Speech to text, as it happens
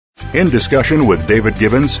In Discussion with David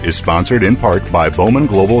Gibbons is sponsored in part by Bowman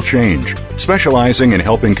Global Change. Specializing in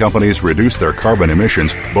helping companies reduce their carbon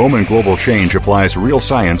emissions, Bowman Global Change applies real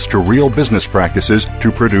science to real business practices to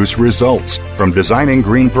produce results. From designing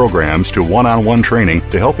green programs to one-on-one training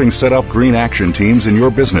to helping set up green action teams in your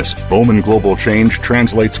business, Bowman Global Change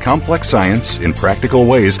translates complex science in practical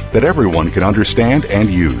ways that everyone can understand and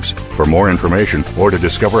use. For more information or to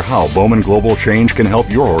discover how Bowman Global Change can help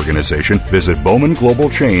your organization, visit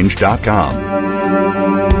bowmanglobalchange.com. On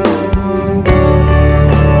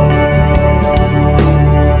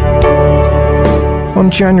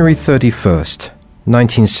January 31st,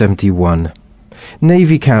 1971,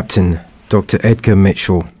 Navy Captain Dr. Edgar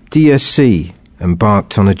Mitchell, DSC,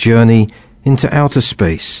 embarked on a journey into outer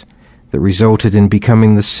space that resulted in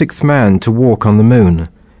becoming the sixth man to walk on the moon.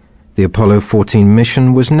 The Apollo 14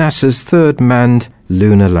 mission was NASA's third manned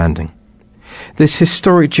lunar landing. This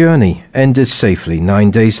historic journey ended safely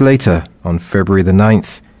 9 days later, on February the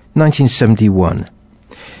 9th, 1971.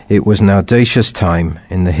 It was an audacious time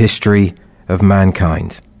in the history of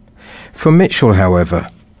mankind. For Mitchell, however,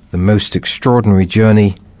 the most extraordinary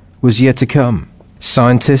journey was yet to come.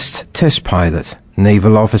 Scientist, test pilot,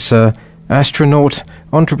 naval officer, astronaut,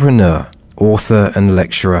 entrepreneur, author and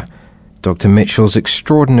lecturer, Dr. Mitchell's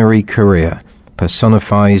extraordinary career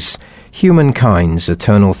personifies humankind's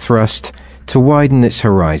eternal thrust to widen its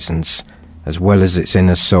horizons, as well as its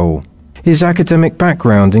inner soul. His academic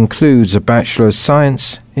background includes a Bachelor of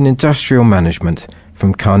Science in Industrial Management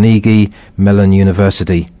from Carnegie Mellon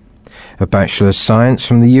University, a Bachelor of Science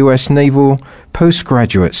from the U.S. Naval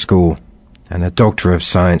Postgraduate School, and a Doctor of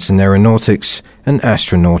Science in Aeronautics and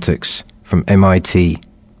Astronautics from MIT.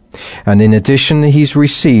 And in addition, he's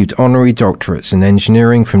received honorary doctorates in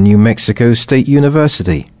engineering from New Mexico State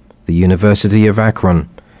University, the University of Akron,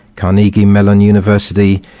 Carnegie Mellon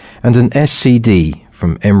University, and an SCD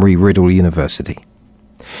from Embry-Riddle University.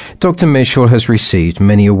 Dr. Mitchell has received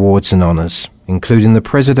many awards and honors, including the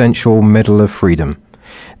Presidential Medal of Freedom,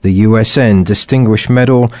 the USN Distinguished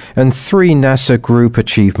Medal, and 3 NASA Group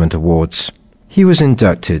Achievement Awards. He was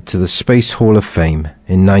inducted to the Space Hall of Fame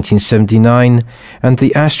in 1979 and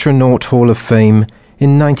the Astronaut Hall of Fame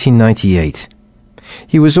in 1998.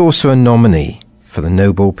 He was also a nominee for the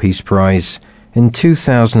Nobel Peace Prize in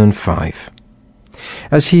 2005.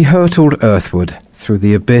 As he hurtled earthward through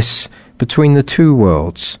the abyss between the two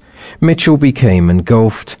worlds, Mitchell became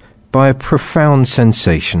engulfed by a profound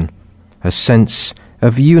sensation, a sense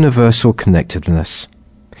of universal connectedness.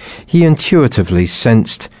 He intuitively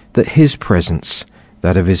sensed that his presence,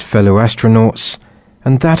 that of his fellow astronauts,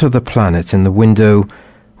 and that of the planet in the window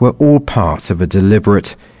were all part of a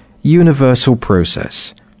deliberate, universal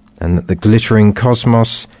process, and that the glittering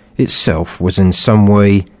cosmos itself was in some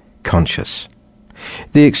way conscious.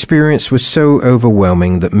 The experience was so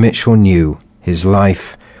overwhelming that Mitchell knew his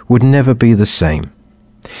life would never be the same.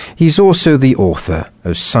 He's also the author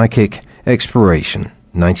of Psychic Exploration,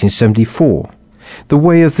 1974, The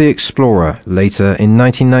Way of the Explorer, later in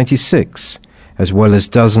 1996, as well as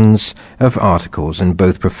dozens of articles in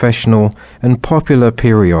both professional and popular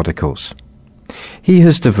periodicals. He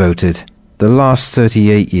has devoted the last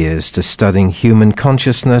 38 years to studying human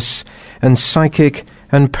consciousness and psychic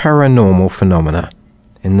and paranormal phenomena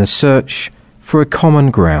in the search for a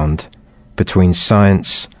common ground between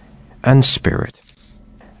science and spirit.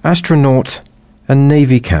 Astronaut and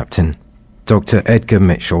Navy Captain Dr. Edgar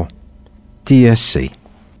Mitchell, DSC.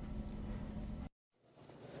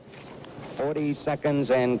 40 seconds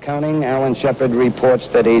and counting. Alan Shepard reports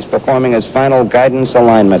that he's performing his final guidance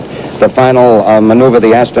alignment, the final maneuver the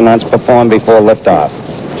astronauts perform before liftoff.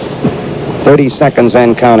 30 seconds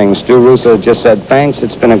and counting. Stu Russo just said, thanks,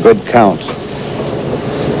 it's been a good count.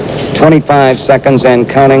 25 seconds and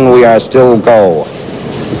counting. We are still go.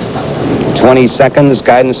 20 seconds.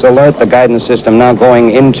 Guidance alert. The guidance system now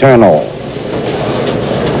going internal.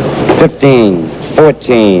 15,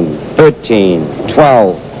 14, 13,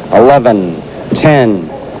 12, 11, 10,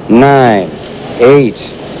 9, 8.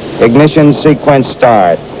 Ignition sequence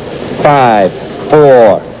start. 5,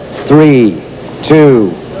 4, 3,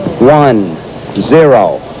 2, 1,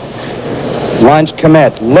 0. Launch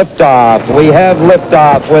commit. Liftoff. We have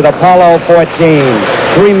liftoff with Apollo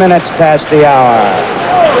 14. 3 minutes past the hour.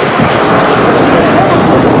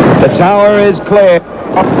 The tower is clear.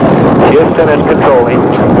 Houston is controlling.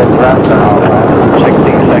 That's now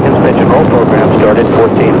 16 seconds. Pitch and roll program started.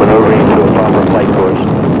 14 maneuvering to a proper flight course.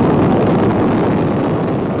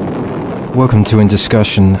 Welcome to In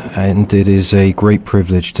Discussion, and it is a great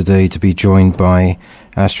privilege today to be joined by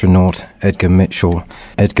astronaut Edgar Mitchell.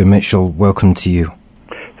 Edgar Mitchell, welcome to you.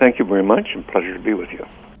 Thank you very much, and pleasure to be with you.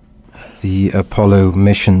 the Apollo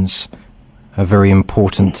missions, a very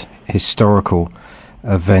important historical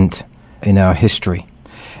event in our history.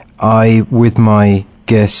 I, with my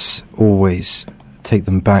guests, always take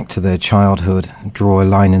them back to their childhood, draw a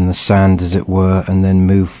line in the sand, as it were, and then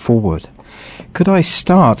move forward. Could I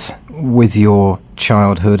start with your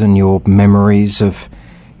childhood and your memories of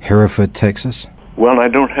Hereford, Texas? Well, I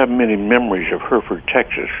don't have many memories of Hereford,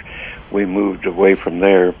 Texas. We moved away from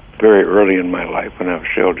there very early in my life when I was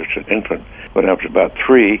still just an infant. When I was about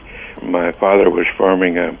 3, my father was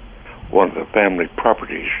farming one of the family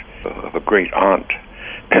properties of a great aunt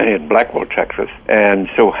in Blackwell, Texas, and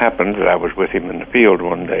so happened that I was with him in the field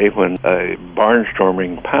one day when a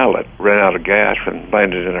barnstorming pilot ran out of gas and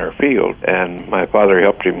landed in our field, and my father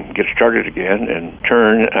helped him get started again and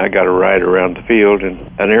turn. I got a ride around the field in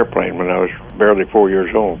an airplane when I was barely 4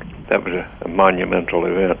 years old. That was a monumental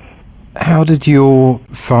event. How did your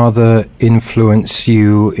father influence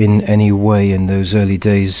you in any way in those early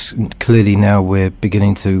days? Clearly now we're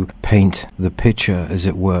beginning to paint the picture, as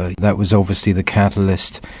it were. That was obviously the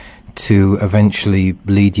catalyst to eventually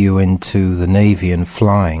lead you into the Navy and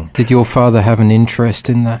flying. Did your father have an interest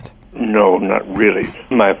in that? No, not really.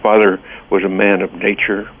 My father was a man of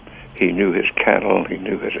nature. He knew his cattle, he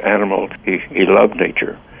knew his animals, he loved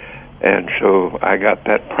nature. And so I got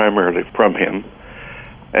that primarily from him.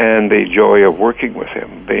 And the joy of working with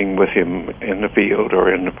him, being with him in the field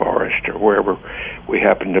or in the forest or wherever we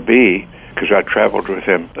happened to be, because I traveled with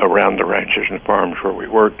him around the ranches and farms where we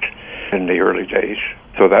worked in the early days.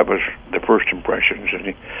 So that was the first impressions, and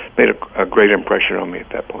he made a great impression on me at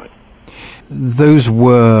that point. Those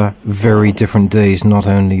were very different days, not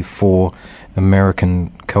only for American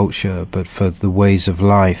culture, but for the ways of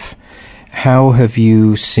life. How have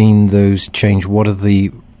you seen those change? What are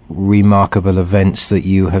the remarkable events that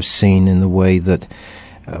you have seen in the way that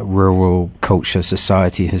rural culture,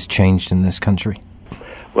 society has changed in this country?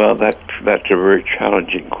 Well, that's a very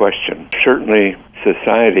challenging question. Certainly,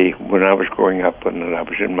 society, when I was growing up and I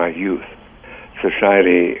was in my youth,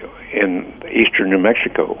 society in eastern New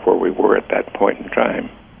Mexico, where we were at that point in time,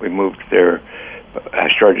 we moved there. I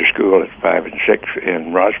started school at 5 and 6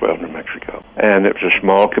 in Roswell, New Mexico. And it was a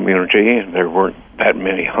small community, and there weren't that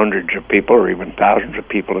many hundreds of people or even thousands of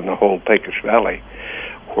people in the whole Pecos Valley,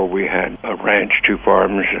 where we had a ranch, 2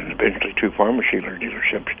 farms, and eventually 2 pharmacy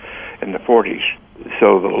dealerships in the 40s.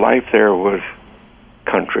 So the life there was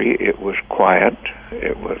country. It was quiet.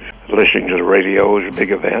 It was listening to the radio was a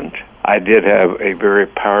big event. I did have a very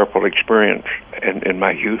powerful experience in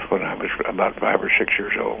my youth when I was about 5 or 6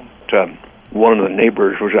 years old. One of the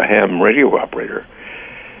neighbors was a ham radio operator,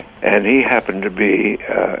 and he happened to be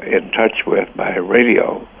in touch with, by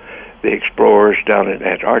radio, the explorers down in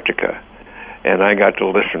Antarctica, and I got to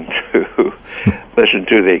listen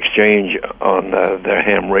to the exchange on their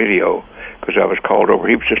ham radio because I was called over.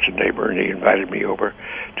 He was just a neighbor, and he invited me over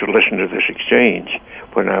to listen to this exchange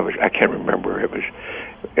when I can't remember,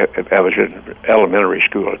 I was in elementary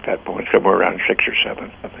school at that point, somewhere around 6 or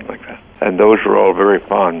 7, something like that. And those were all very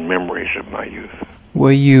fond memories of my youth.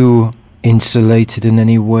 Were you insulated in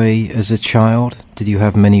any way as a child? Did you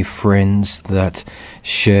have many friends that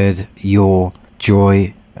shared your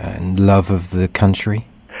joy and love of the country?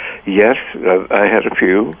 Yes, I had a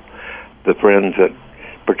few. The friends that,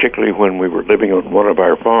 particularly when we were living on one of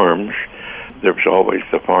our farms, there was always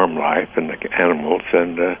the farm life and the animals,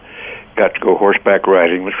 and got to go horseback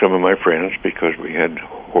riding with some of my friends because we had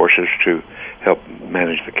horses to help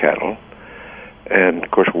manage the cattle. And,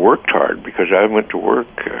 of course, worked hard because I went to work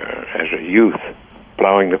as a youth,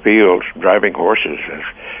 plowing the fields, driving horses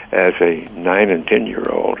as a 9 and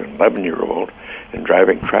 10-year-old and 11-year-old, and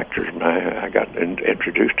driving tractors. I got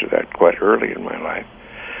introduced to that quite early in my life.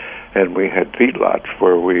 And we had feedlots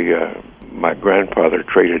where my grandfather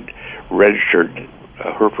traded registered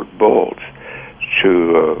Hereford bulls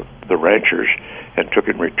to the ranchers and took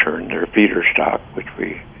in return their feeder stock, which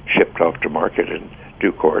we shipped off to market in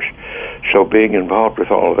due course. So being involved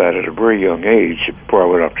with all of that at a very young age, before I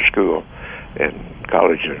went off to school and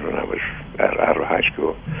college and when I was out of high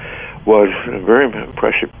school, was very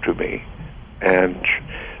impressive to me and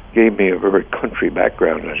gave me a very country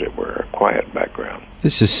background, as it were, a quiet background.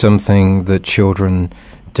 This is something that children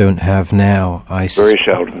don't have now. Very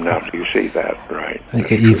seldom now do you see that, right?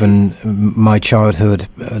 Even my childhood,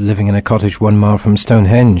 living in a cottage 1 mile from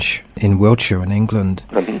Stonehenge in Wiltshire in England,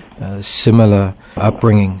 similar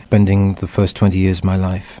upbringing, spending the first 20 years of my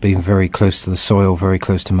life being very close to the soil, very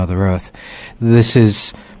close to Mother Earth. This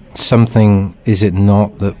is something, is it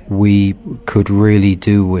not, that we could really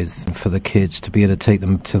do with for the kids, to be able to take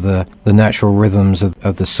them to the natural rhythms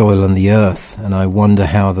of the soil and the earth. And I wonder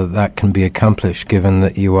how that can be accomplished, given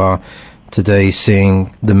that you are today,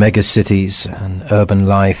 seeing the mega cities and urban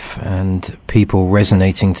life and people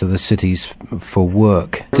resonating to the cities for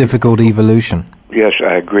work. Difficult evolution. Yes,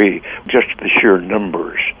 I agree. Just the sheer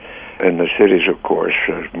numbers. And the cities, of course,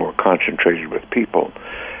 are more concentrated with people.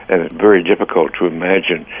 And it's very difficult to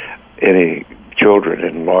imagine any children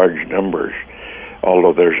in large numbers,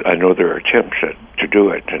 although I know there are attempts to do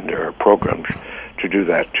it, and there are programs to do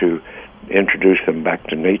that, to introduce them back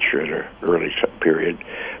to nature at an early period,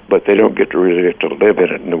 but they don't get to live in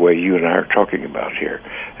it in the way you and I are talking about here,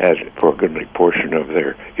 as for a goodly portion of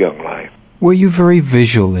their young life. Were you very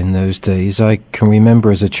visual in those days? I can remember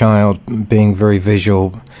as a child being very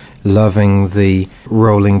visual, loving the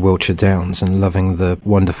rolling Wiltshire Downs and loving the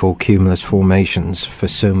wonderful cumulus formations for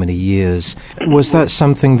so many years. Was that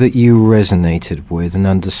something that you resonated with and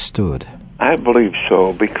understood? I believe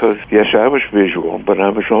so, because, yes, I was visual, but I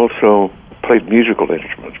was also played musical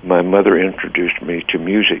instruments. My mother introduced me to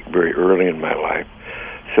music very early in my life,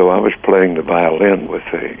 so I was playing the violin with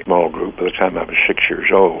a small group by the time I was 6 years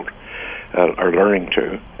old, or learning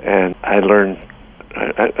to, and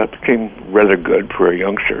I became rather good for a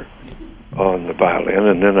youngster on the violin,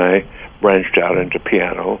 and then I branched out into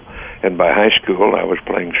piano, and by high school I was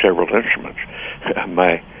playing several instruments.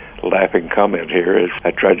 My laughing comment here is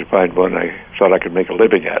I tried to find one I thought I could make a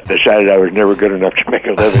living at. Decided I was never good enough to make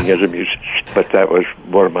a living as a musician, but that was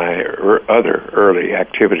one of my other early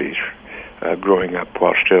activities growing up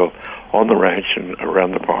while still on the ranch and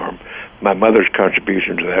around the farm. My mother's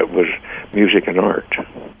contribution to that was music and art.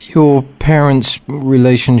 Your parents'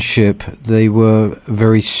 relationship, they were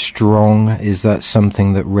very strong. Is that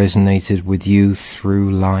something that resonated with you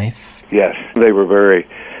through life? Yes, they were very,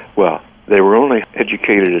 well, they were only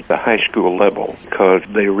educated at the high school level because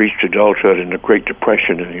they reached adulthood in the Great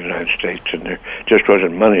Depression in the United States, and there just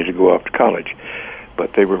wasn't money to go off to college.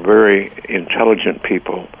 But they were very intelligent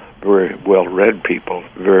people, very well-read people,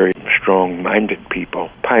 very strong-minded people,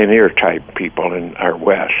 pioneer-type people in our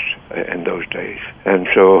West in those days. And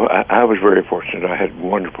so I was very fortunate. I had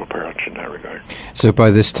wonderful parents in that regard. So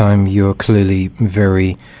by this time, you're clearly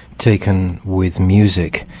very taken with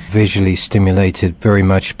music, visually stimulated very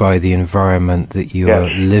much by the environment that you're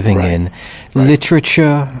living in. Right.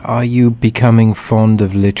 Literature, are you becoming fond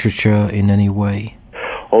of literature in any way?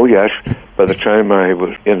 Oh, yes. By the time I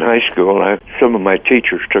was in high school, some of my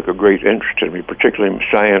teachers took a great interest in me, particularly my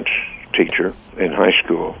science teacher in high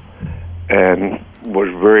school, and was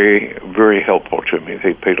very, very helpful to me.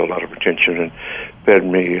 They paid a lot of attention and fed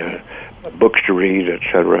me books to read,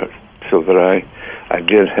 etc., so that I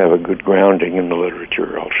did have a good grounding in the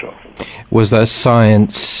literature also. Was that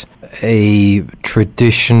science a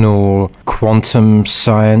traditional quantum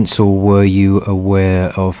science, or were you aware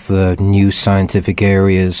of the new scientific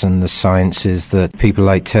areas and the sciences that people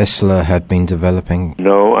like Tesla had been developing?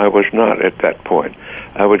 No, I was not at that point.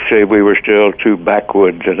 I would say we were still too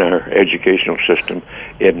backwoods in our educational system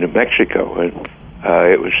in New Mexico, and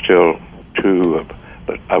it was still too,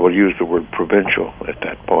 but I would use the word provincial at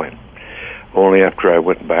that point. Only after I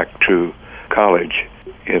went back to college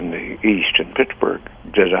in the East, in Pittsburgh,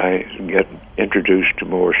 did I get introduced to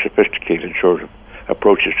more sophisticated sort of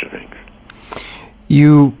approaches to things.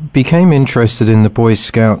 You became interested in the Boy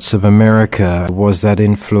Scouts of America. Was that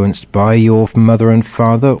influenced by your mother and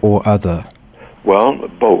father or other? Well,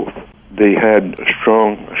 both. They had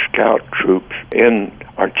strong scout troops in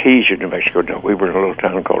Artesia, New Mexico. No, we were in a little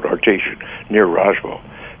town called Artesia, near Roswell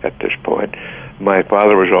at this point. My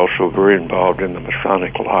father was also very involved in the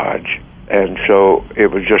Masonic Lodge, and so it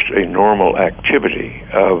was just a normal activity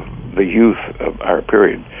of the youth of our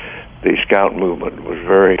period. The scout movement was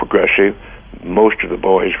very progressive. Most of the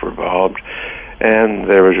boys were involved, and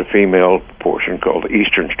there was a female portion called the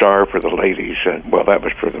Eastern Star for the ladies, and, well, that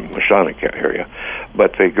was for the Masonic area.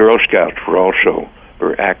 But the Girl Scouts were also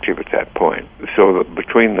very active at that point. So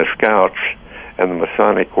between the Scouts and the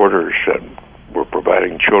Masonic orders were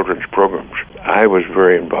providing children's programs, I was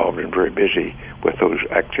very involved and very busy with those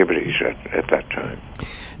activities at that time.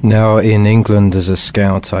 Now, in England as a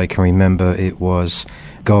scout, I can remember it was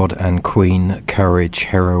God and Queen, courage,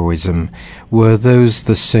 heroism. Were those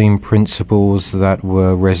the same principles that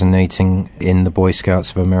were resonating in the Boy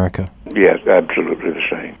Scouts of America? Yes, absolutely the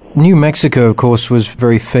same. New Mexico, of course, was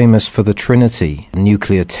very famous for the Trinity,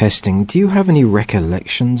 nuclear testing. Do you have any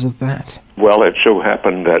recollections of that? Well, it so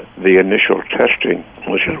happened that the initial testing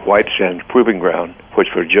was at White Sands Proving Ground, which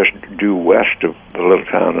was just due west of the little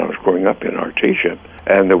town I was growing up in, Artesia,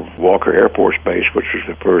 and the Walker Air Force Base, which was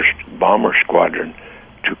the first bomber squadron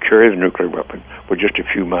to carry the nuclear weapon, were just a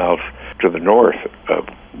few miles to the north of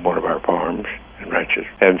one of our farms and ranches.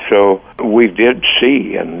 And so we did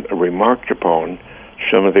see and remarked upon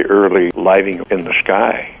some of the early lighting in the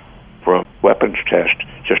sky from weapons tests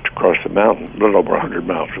just across the mountain, a little over 100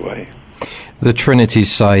 miles away. The Trinity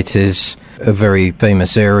site is a very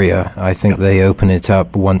famous area. I think they open it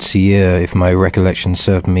up once a year, if my recollection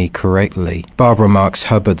served me correctly. Barbara Marx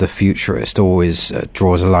Hubbard, the futurist, always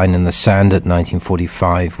draws a line in the sand at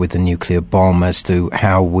 1945 with the nuclear bomb as to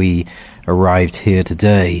how we arrived here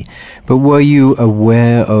today. But were you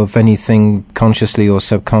aware of anything consciously or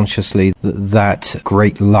subconsciously that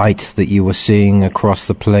great light that you were seeing across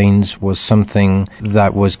the plains was something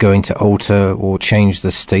that was going to alter or change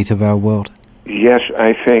the state of our world? Yes,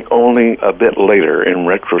 I think only a bit later in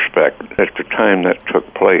retrospect. At the time that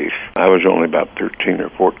took place, I was only about 13 or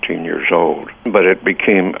 14 years old. But it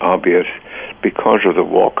became obvious because of the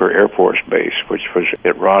Walker Air Force Base, which was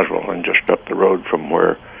at Roswell and just up the road from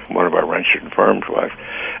where one of our ranches and farms was.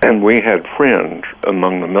 And we had friends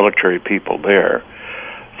among the military people there.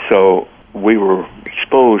 So we were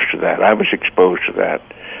exposed to that. I was exposed to that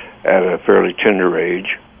at a fairly tender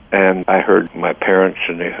age. And I heard my parents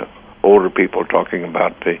and the older people talking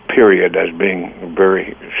about the period as being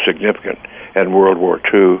very significant. And World War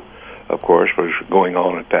II, of course, was going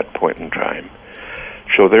on at that point in time.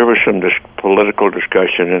 So there was some political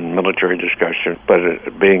discussion and military discussion, but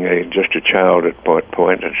being just a child at that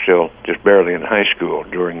point and still just barely in high school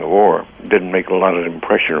during the war didn't make a lot of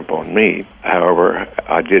impression upon me. However,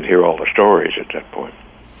 I did hear all the stories at that point.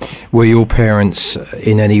 Were your parents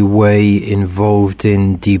in any way involved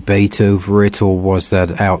in debate over it, or was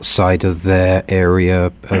that outside of their area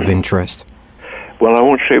of interest? Well, I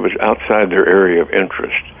won't say it was outside their area of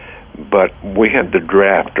interest, but we had the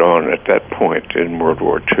draft on at that point in World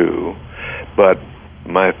War II. But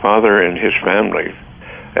my father and his family,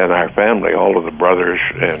 and our family, all of the brothers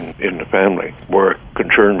and in the family, were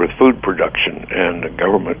concerned with food production, and the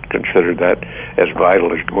government considered that as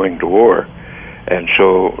vital as going to war. And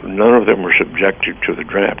so none of them were subjected to the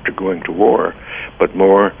draft to going to war, but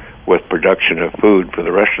more with production of food for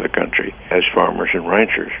the rest of the country as farmers and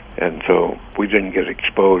ranchers. And so we didn't get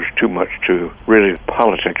exposed too much to really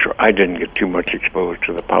politics, or I didn't get too much exposed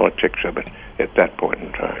to the politics of it at that point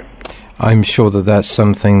in time. I'm sure that that's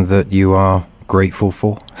something that you are grateful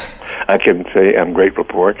for. I can say I'm grateful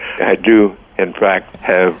for it. I do, in fact,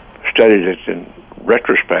 have studied it in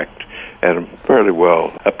retrospect, and I'm fairly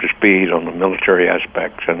well up to speed on the military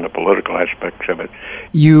aspects and the political aspects of it.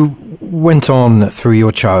 You went on through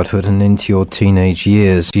your childhood and into your teenage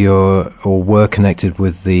years. You were connected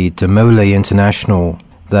with the De Molay International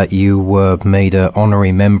that you were made an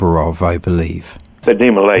honorary member of, I believe. The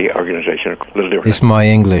De Molay organization, a little different. It's my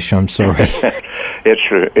English, I'm sorry.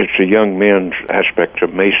 It's a young men's aspect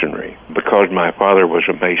of masonry. Because my father was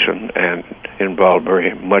a mason and involved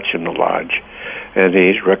very much in the lodge, and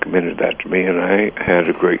he's recommended that to me, and I had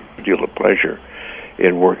a great deal of pleasure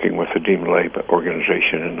in working with the De Molay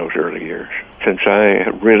organization in those early years. Since I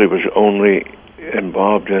really was only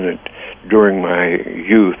involved in it during my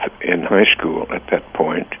youth in high school at that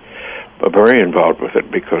point, but very involved with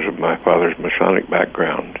it because of my father's Masonic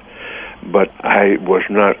background, but I was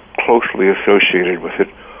not closely associated with it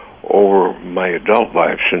over my adult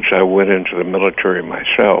life since I went into the military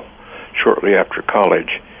myself shortly after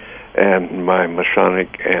college, and my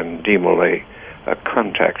Masonic and De Molay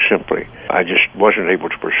contacts simply, I just wasn't able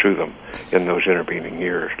to pursue them in those intervening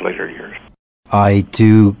years, later years. I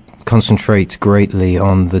do concentrate greatly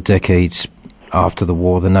on the decades after the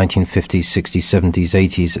war, the 1950s, 60s, 70s,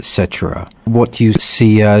 80s, etc. What do you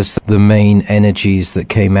see as the main energies that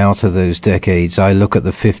came out of those decades? I look at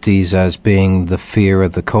the 50s as being the fear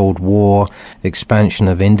of the Cold War, expansion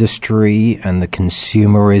of industry and the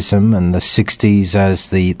consumerism, and the 60s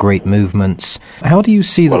as the great movements. How do you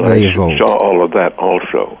see that they evolved? I saw all of that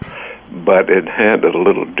also, but it had a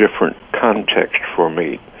little different context for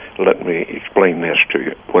me. Let me explain this to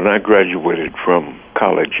you. When I graduated from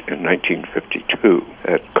college in 1952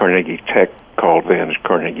 at Carnegie Tech, called then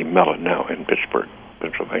Carnegie Mellon, now in Pittsburgh,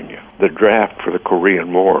 Pennsylvania, the draft for the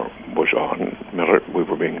Korean War was on. We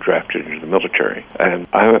were being drafted into the military, and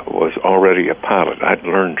I was already a pilot. I'd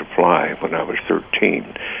learned to fly when I was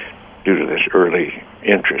 13 due to this early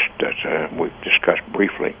interest that we've discussed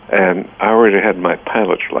briefly, and I already had my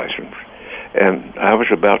pilot's license. And I was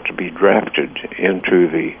about to be drafted into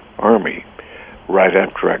the Army right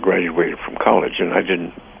after I graduated from college, and I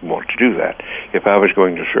didn't want to do that. If I was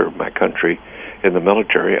going to serve my country in the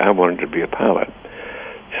military, I wanted to be a pilot.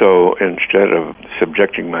 So instead of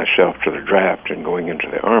subjecting myself to the draft and going into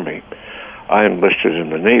the Army, I enlisted in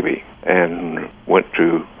the Navy and went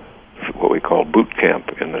to what we call boot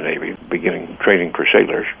camp in the Navy, beginning training for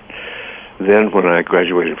sailors. Then when I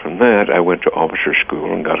graduated from that, I went to officer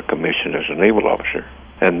school and got a commission as a naval officer.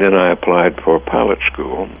 And then I applied for pilot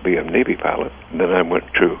school, be a Navy pilot. Then I went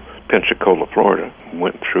to Pensacola, Florida,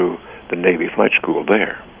 went through the Navy flight school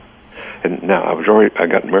there. And now I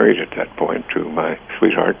got married at that point to my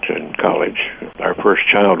sweetheart in college. Our first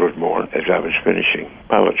child was born as I was finishing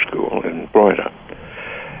pilot school in Florida.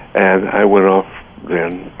 And I went off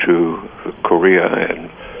then to Korea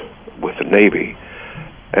and with the Navy.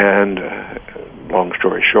 And long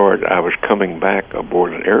story short, I was coming back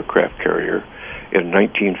aboard an aircraft carrier in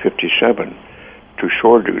 1957 to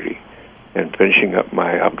shore duty and finishing up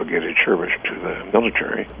my obligated service to the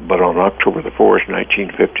military. But on October the 4th,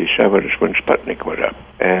 1957 is when Sputnik went up.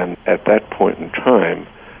 And at that point in time,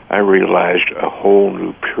 I realized a whole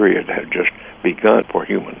new period had just begun for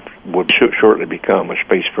humans, would shortly become a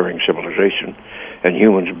spacefaring civilization, and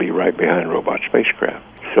humans would be right behind robot spacecraft.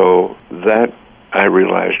 So that I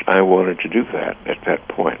realized I wanted to do that at that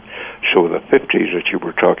point. So the 50s that you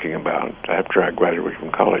were talking about, after I graduated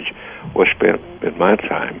from college, was spent, in my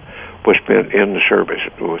time, was spent in the service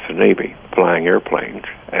with the Navy, flying airplanes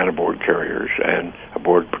and aboard carriers and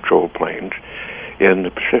aboard patrol planes in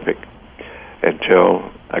the Pacific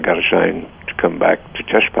until I got assigned to come back to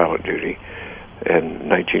test pilot duty in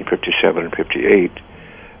 1957 and 58.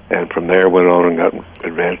 And from there went on and got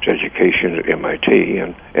advanced education at MIT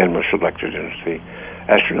and was selected into the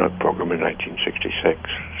astronaut program in 1966.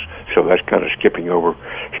 So that's kind of skipping over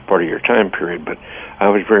part of your time period, but I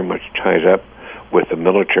was very much tied up with the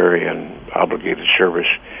military and obligated service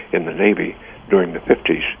in the Navy during the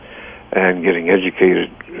 50s and getting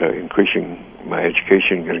educated, increasing my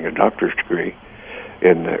education, getting a doctor's degree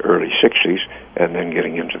in the early 60s, and then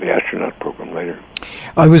getting into the astronaut program later.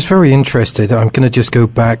 I was very interested. I'm going to just go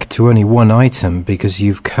back to only one item because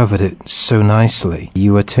you've covered it so nicely.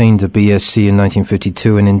 You attained a BSc in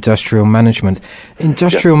 1952 in industrial management.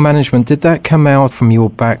 Industrial management, did that come out from your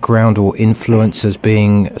background or influence as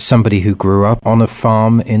being somebody who grew up on a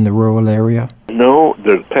farm in the rural area? No,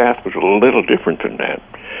 the path was a little different than that.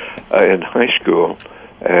 In high school,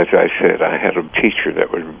 as I said, I had a teacher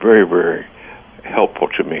that was very, very helpful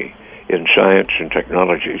to me in science and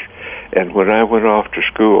technologies. And when I went off to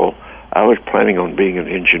school, I was planning on being an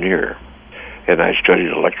engineer. And I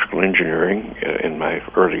studied electrical engineering in my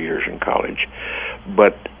early years in college.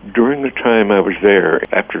 But during the time I was there,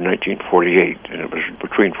 after 1948, and it was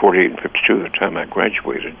between 48 and 52 the time I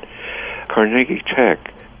graduated, Carnegie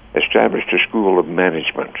Tech established a school of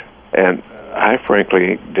management. And I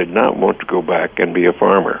frankly did not want to go back and be a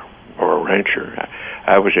farmer or a rancher.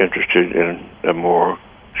 I was interested in a more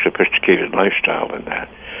sophisticated lifestyle than that.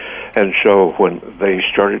 And so when they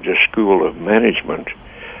started the School of Management,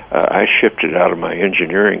 I shifted out of my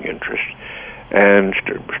engineering interest and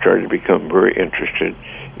started to become very interested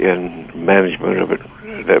in management of it.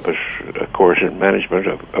 That was a course in management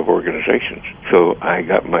of organizations. So I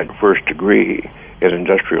got my first degree in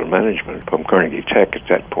industrial management from Carnegie Tech at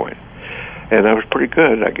that point. And I was pretty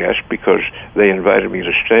good, I guess, because they invited me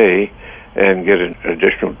to stay and get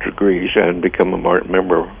additional degrees and become a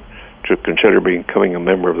member, to consider becoming a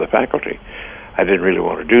member of the faculty. I didn't really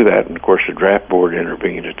want to do that, and of course the draft board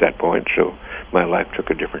intervened at that point, so my life took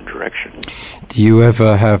a different direction. Do you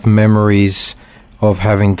ever have memories of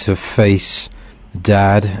having to face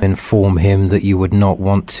Dad, inform him that you would not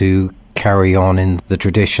want to carry on in the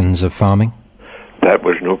traditions of farming? That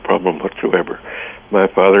was no problem whatsoever. My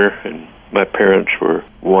father and my parents were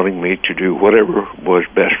wanting me to do whatever was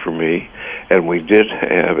best for me, and we did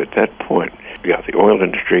have, at that point, the oil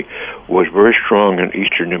industry was very strong in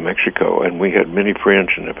eastern New Mexico, and we had many friends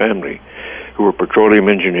in the family who were petroleum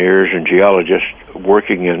engineers and geologists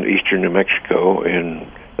working in eastern New Mexico in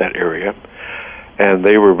that area, and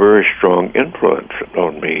they were very strong influence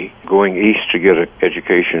on me going east to get an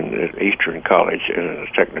education at Eastern College in a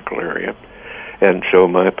technical area, and so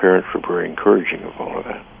my parents were very encouraging of all of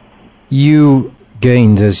that. You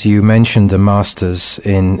gained, as you mentioned, a master's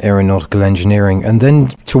in aeronautical engineering, and then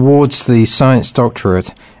towards the science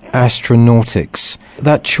doctorate, astronautics.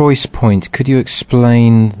 That choice point, could you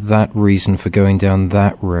explain that reason for going down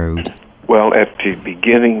that road? Well, at the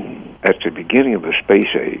beginning of the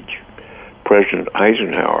space age, President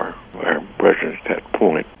Eisenhower, our president at that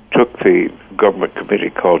point, took the government committee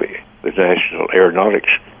called the National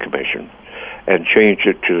Aeronautics Commission and changed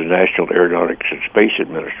it to the National Aeronautics and Space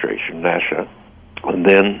Administration, NASA. And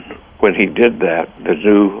then when he did that, the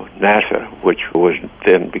new NASA, which was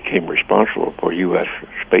then became responsible for U.S.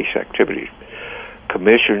 space activities,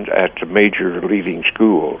 commissioned at the major leading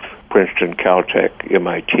schools, Princeton, Caltech,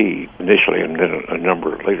 MIT, initially, and then a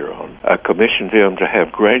number later on, commissioned them to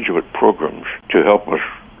have graduate programs to help us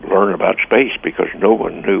learn about space because no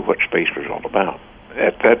one knew what space was all about.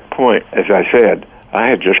 At that point, as I said, I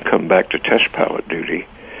had just come back to test pilot duty,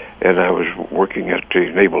 and I was working at the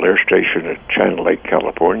Naval Air Station at China Lake,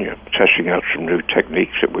 California, testing out some new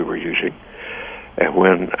techniques that we were using. And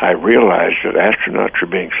when I realized that astronauts were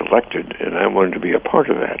being selected, and I wanted to be a part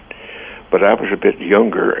of that, but I was a bit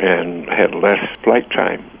younger and had less flight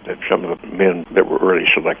time than some of the men that were early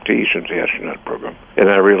selectees into the astronaut program. And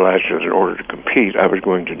I realized that in order to compete, I was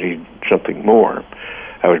going to need something more.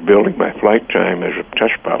 I was building my flight time as a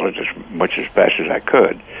test pilot as much as fast as I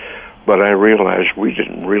could, but I realized we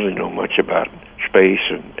didn't really know much about space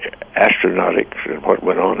and astronautics and what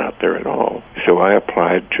went on out there at all. So I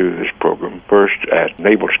applied to this program first at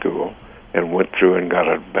Naval School and went through and got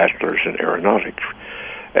a bachelor's in aeronautics.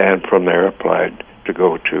 And from there applied to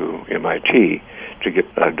go to MIT to get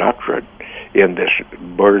a doctorate in this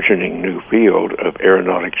burgeoning new field of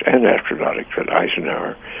aeronautics and astronautics that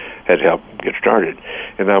Eisenhower had helped get started.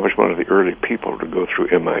 And I was one of the early people to go through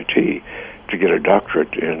MIT to get a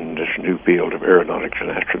doctorate in this new field of aeronautics and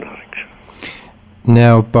astronautics.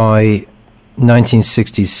 Now, by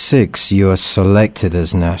 1966, you are selected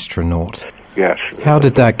as an astronaut. Yes. How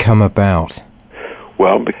did that come about?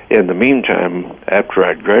 Well, in the meantime, after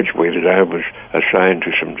I graduated, I was assigned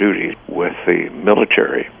to some duties with the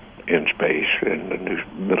military in space, in the new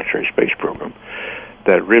military space program,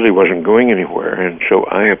 that really wasn't going anywhere. And so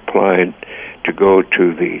I applied to go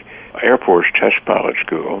to the Air Force Test Pilot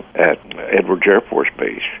School at Edwards Air Force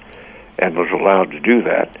Base and was allowed to do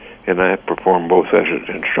that. And I performed both as an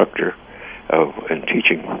instructor and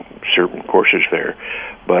teaching certain courses there,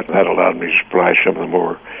 but that allowed me to fly some of the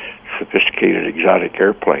more sophisticated exotic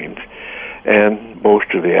airplanes. And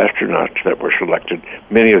most of the astronauts that were selected,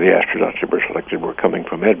 many of the astronauts that were selected were coming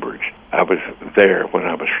from Edwards. I was there when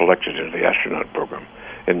I was selected into the astronaut program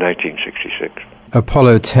in 1966.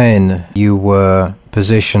 Apollo 10, you were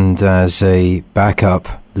positioned as a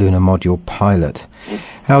backup lunar module pilot.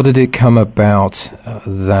 How did it come about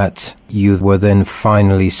that you were then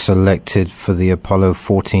finally selected for the Apollo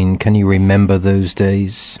 14? Can you remember those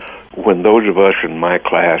days? When those of us in my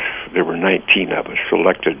class, there were 19 of us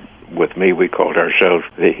selected with me, we called ourselves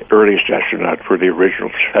the earliest astronauts for the original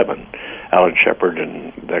 7, Alan Shepard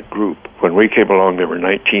and that group. When we came along, there were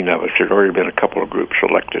 19 of us. There had already been a couple of groups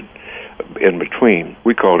selected in between.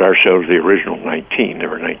 We called ourselves the original 19. There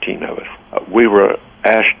were 19 of us. We were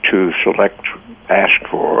asked to ask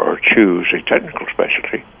for or choose a technical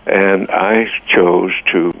specialty, and I chose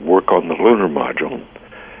to work on the lunar module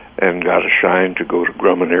and got assigned to go to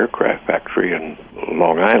Grumman Aircraft Factory in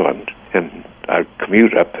Long Island, and I'd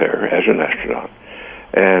commute up there as an astronaut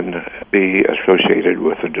and be associated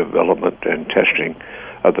with the development and testing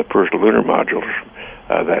of the first lunar modules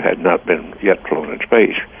that had not been yet flown in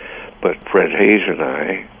space. But Fred Hayes and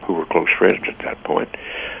I, who were close friends at that point,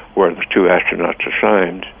 were the two astronauts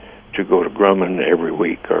assigned to go to Grumman every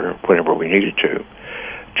week or whenever we needed to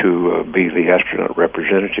be the astronaut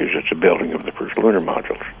representatives at the building of the first lunar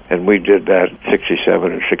modules. And we did that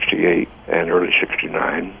 67 and 68 and early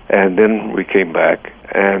 69. And then we came back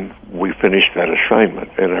and we finished that assignment.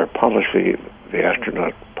 And our policy, the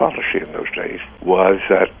astronaut policy in those days, was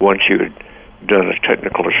that once you had done a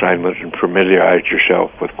technical assignment and familiarized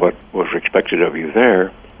yourself with what was expected of you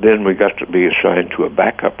there, then we got to be assigned to a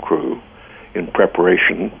backup crew in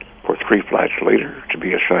preparation for 3 flights later to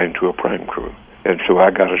be assigned to a prime crew. And so I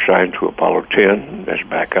got assigned to Apollo 10 as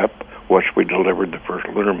backup once we delivered the first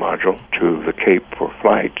lunar module to the Cape for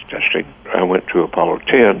flight testing. I went to Apollo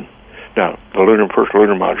 10. Now, the first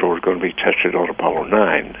lunar module was going to be tested on Apollo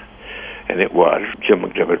 9, and it was. Jim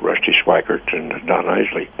McDivitt, Rusty Swigert, and Don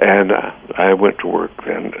Isley. And I went to work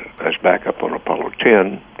then as backup on Apollo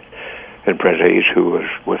 10, and Fred Hayes, who was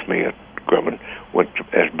with me at Grumman, went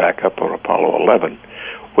as backup on Apollo 11,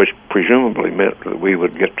 which presumably meant that we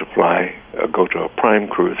would get to go to a prime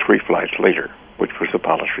crew 3 flights later, which was the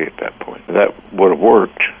policy at that point. That would have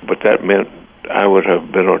worked, but that meant I would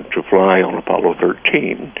have been to fly on Apollo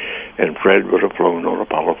 13, and Fred would have flown on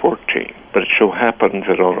Apollo 14. But it so happened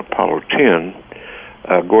that on Apollo 10,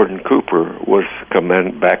 Gordon Cooper was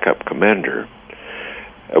backup commander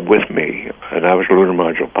with me, and I was lunar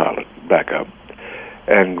module pilot backup.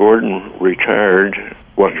 And Gordon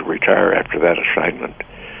wanted to retire after that assignment,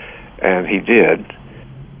 and he did.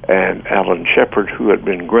 And Alan Shepard, who had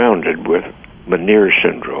been grounded with Meniere's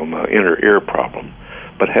syndrome, an inner ear problem,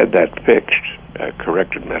 but had that fixed,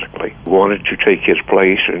 corrected medically, wanted to take his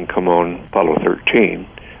place and come on Apollo 13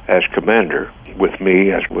 as commander with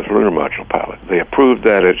me as with lunar module pilot. They approved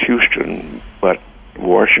that at Houston, but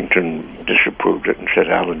Washington disapproved it and said,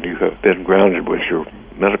 Alan, you have been grounded with your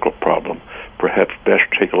medical problem. Perhaps best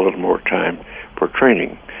take a little more time for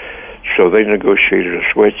training. So they negotiated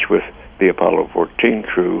a switch with the Apollo 14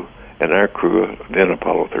 crew and our crew, then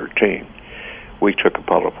Apollo 13. We took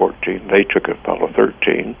Apollo 14. They took Apollo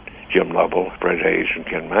 13, Jim Lovell, Fred Hayes, and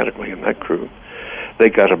Ken Mattingly and that crew. They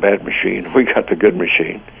got a bad machine. We got the good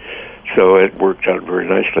machine. So it worked out very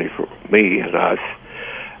nicely for me and us.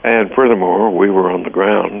 And furthermore, we were on the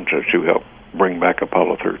ground to help bring back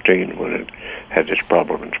Apollo 13 when it had this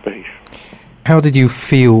problem in space. How did you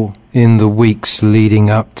feel in the weeks leading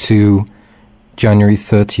up to January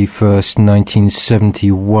 31st,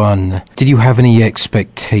 1971? Did you have any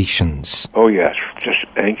expectations? Oh, yes. Just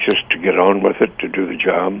anxious to get on with it, to do the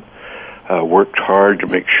job. Worked hard to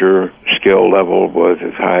make sure skill level was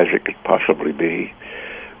as high as it could possibly be.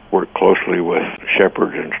 Worked closely with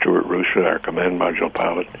Shepard and Stuart Rusa, our command module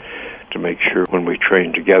pilot, to make sure when we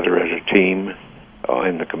trained together as a team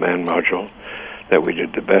in the command module that we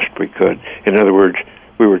did the best we could. In other words,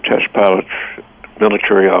 we were test pilots,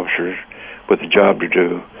 military officers with a job to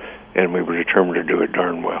do, and we were determined to do it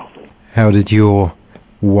darn well. How did your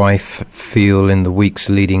wife feel in the weeks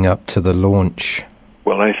leading up to the launch?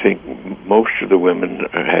 Well, I think most of the women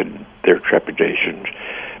had their trepidations.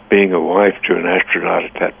 Being a wife to an astronaut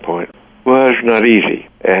at that point was not easy.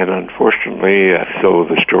 And unfortunately, so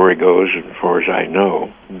the story goes, and as far as I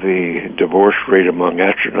know, the divorce rate among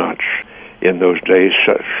astronauts in those days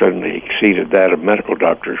suddenly exceeded that of medical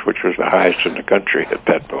doctors, which was the highest in the country at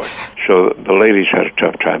that point. So the ladies had a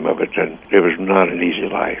tough time of it, and it was not an easy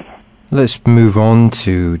life. Let's move on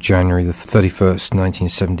to January the 31st,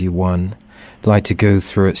 1971. I'd like to go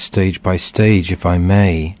through it stage by stage, if I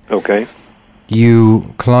may. Okay.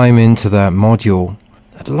 You climb into that module.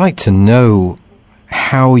 I'd like to know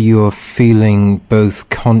how you're feeling both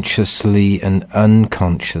consciously and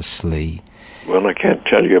unconsciously. Well, I can't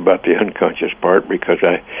tell you about the unconscious part because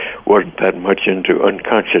I wasn't that much into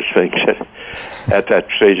unconscious things at that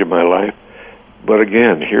stage of my life. But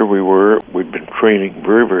again, here we were. We'd been training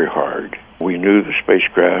very, very hard. We knew the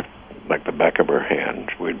spacecraft like the back of our hands.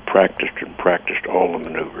 We'd practiced and practiced all the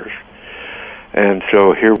maneuvers. And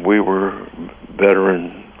so here we were,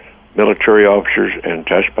 veteran military officers and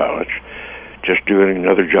test pilots, just doing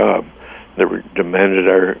another job that demanded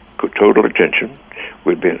our total attention.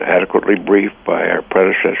 We'd been adequately briefed by our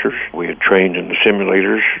predecessors. We had trained in the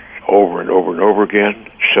simulators over and over and over again.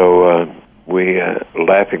 So we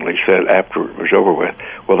laughingly said after it was over with,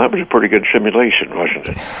 well, that was a pretty good simulation, wasn't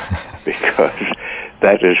it? Because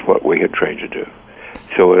that is what we had trained to do.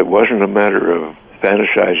 So it wasn't a matter of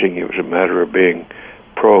fantasizing. It was a matter of being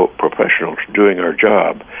professionals doing our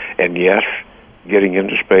job. And yes, getting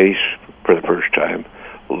into space for the first time,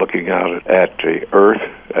 looking out at the Earth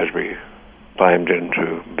as we climbed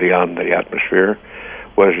into beyond the atmosphere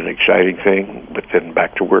was an exciting thing, but then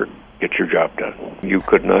back to work. Get your job done. You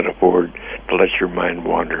could not afford to let your mind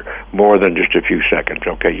wander more than just a few seconds.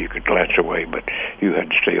 Okay, you could glance away, but you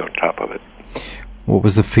had to stay on top of it. What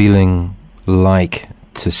was the feeling like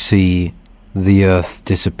to see the Earth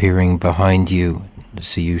disappearing behind you, to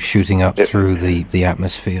see you shooting up through the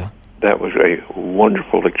atmosphere? That was a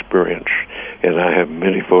wonderful experience, and I have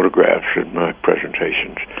many photographs in my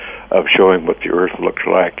presentations of showing what the Earth looks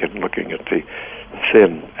like and looking at the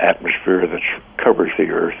thin atmosphere that covers the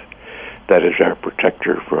Earth. That is our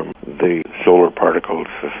protector from the solar particles,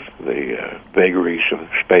 the vagaries of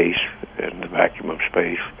space and the vacuum of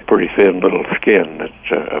space. Pretty thin little skin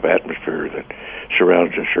of atmosphere that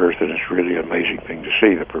surrounds this Earth, and it's really an amazing thing to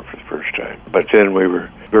see for the first time. But then we were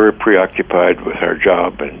very preoccupied with our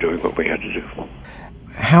job and doing what we had to do.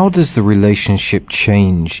 How does the relationship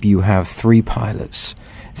change? You have 3 pilots,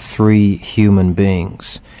 3 human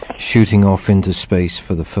beings shooting off into space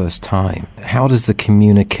for the first time. How does the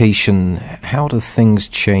communication, how do things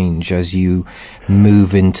change as you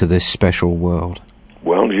move into this special world?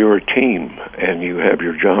 Well, you're a team, and you have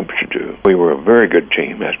your jobs to do. We were a very good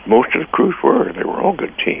team, as most of the crews were. They were all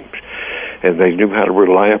good teams. And they knew how to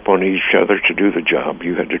rely upon each other to do the job.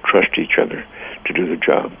 You had to trust each other to do the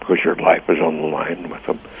job because your life was on the line with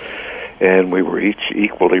them. And we were each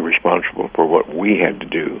equally responsible for what we had to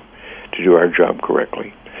do our job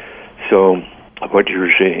correctly. So what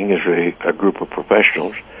you're seeing is a group of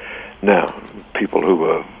professionals. Now,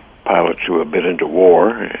 people pilots who have been into war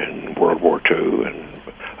and World War II and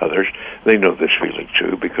others, they know this feeling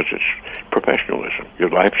too because it's professionalism. Your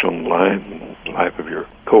life's on the line, the life of your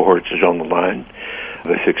cohorts is on the line,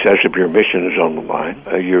 the success of your mission is on the line.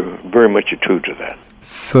 You're very much attuned to that.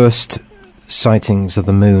 First sightings of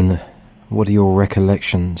the moon, what are your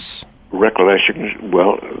recollections? Recollections,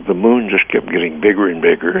 well, the moon just kept getting bigger and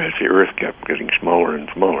bigger as the Earth kept getting smaller and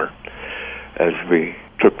smaller. As we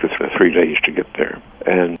took the 3 days to get there.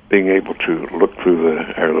 And being able to look through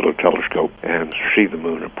our little telescope and see the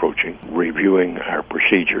moon approaching, reviewing our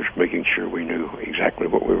procedures, making sure we knew exactly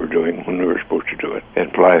what we were doing when we were supposed to do it,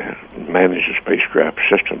 and manage the spacecraft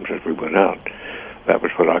systems as we went out. That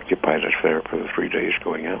was what occupied us there for the 3 days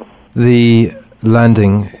going out. The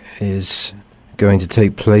landing is going to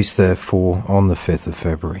take place, therefore, on the 5th of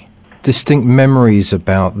February. Distinct memories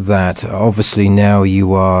about that. Obviously now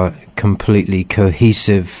you are completely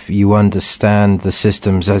cohesive. You understand the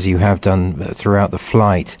systems as you have done throughout the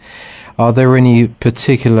flight. Are there any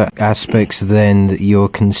particular aspects then that you're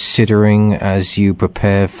considering as you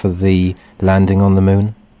prepare for the landing on the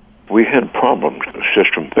moon? We had problems,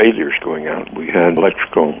 system failures going out. We had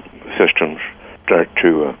electrical systems start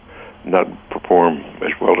to not perform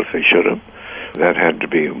as well as they should have. That had to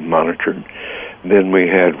be monitored. Then we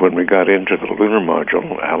had, when we got into the lunar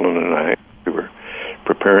module, Alan and I, we were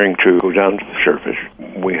preparing to go down to the surface.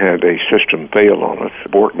 We had a system fail on us,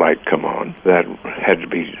 abort light come on, that had to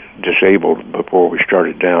be disabled before we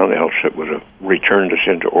started down, else it would have returned us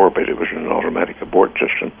into orbit. It was an automatic abort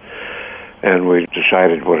system. And we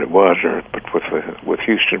decided what it was, but with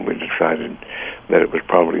Houston we decided that it was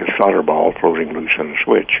probably a solder ball floating loose on a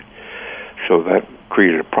switch. So that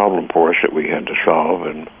created a problem for us that we had to solve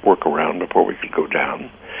and work around before we could go down.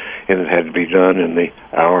 And it had to be done in the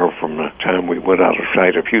hour from the time we went out of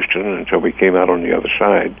sight of Houston until we came out on the other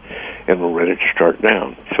side and were ready to start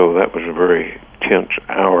down. So that was a very tense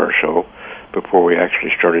hour or so before we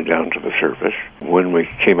actually started down to the surface. When we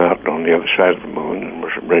came out on the other side of the moon and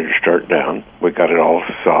were ready to start down, we got it all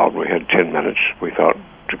solved. We had 10 minutes, we thought,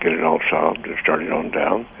 to get it all solved and started on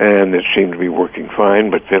down. And it seemed to be working fine,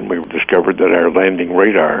 but then we discovered that our landing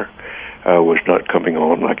radar was not coming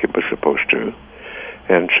on like it was supposed to.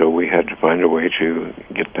 And so we had to find a way to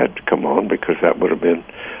get that to come on, because that would have been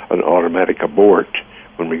an automatic abort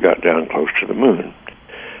when we got down close to the moon.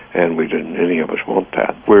 And we didn't, any of us want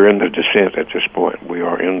that. We're in the descent at this point. We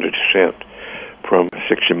are in the descent from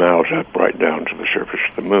 60 miles up right down to the surface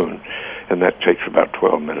of the moon. And that takes about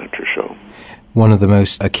 12 minutes or so. One of the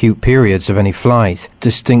most acute periods of any flight.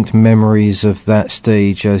 Distinct memories of that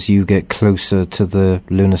stage as you get closer to the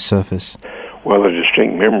lunar surface? Well, the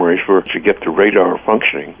distinct memories were to get the radar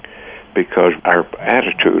functioning, because our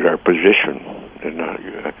attitude, our position, and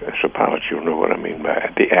as a pilot you'll know what I mean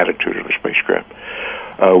by the attitude of a spacecraft.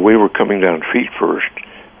 We were coming down feet first.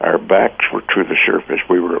 Our backs were to the surface.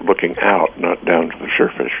 We were looking out, not down to the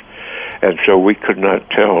surface. And so we could not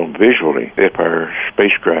tell visually if our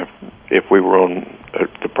spacecraft, if we were on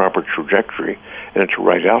the proper trajectory and at the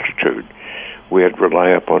right altitude. We had to rely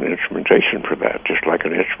upon instrumentation for that, just like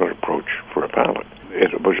an instrument approach for a pilot.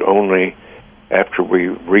 It was only after we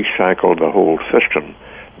recycled the whole system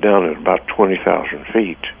down at about 20,000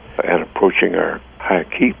 feet and approaching our high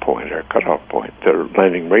key point, our cutoff point, the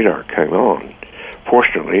landing radar came on.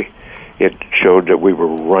 Fortunately, it showed that we were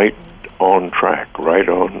right on track, right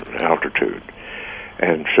on altitude.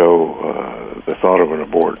 And so the thought of an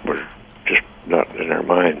abort was just not in our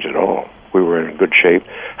minds at all. We were in good shape.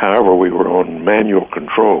 However, we were on manual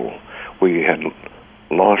control. We had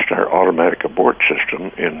lost our automatic abort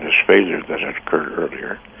system in this failure that had occurred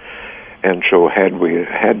earlier. And so had we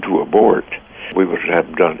had to abort, we would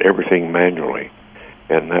have done everything manually,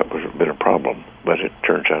 and that would have been a problem. But it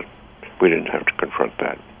turns out we didn't have to confront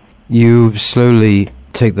that. You slowly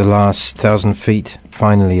take the last 1,000 feet,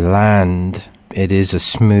 finally land. It is a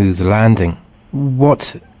smooth landing.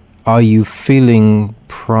 What are you feeling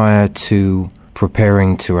prior to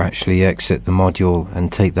preparing to actually exit the module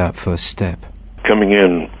and take that first step? Coming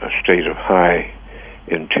in a state of high,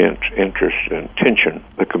 intense interest and tension,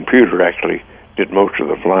 the computer actually did most of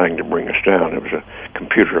the flying to bring us down. It was a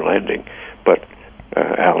computer landing, but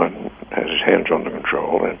Alan had his hands on the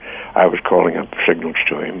control, and I was calling up the signals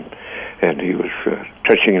to him, and he was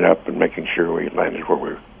touching it up and making sure we landed where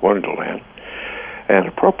we wanted to land, and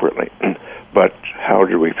appropriately. But how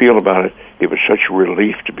did we feel about it? It was such a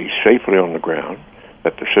relief to be safely on the ground,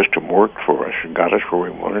 that the system worked for us and got us where we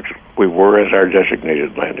wanted to. We were at our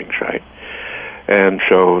designated landing site. And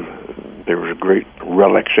so there was a great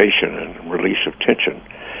relaxation and release of tension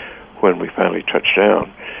when we finally touched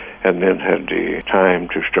down, and then had the time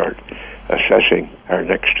to start assessing our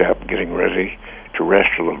next step, getting ready to rest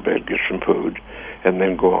a little bit, get some food, and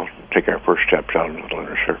then go on, take our first steps out into the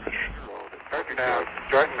lunar surface. Starting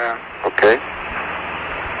now. Okay.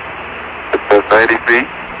 It says 90 feet,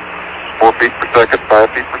 4 feet per second, 5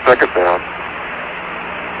 feet per second down.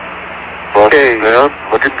 Okay. Down,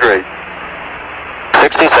 looking great.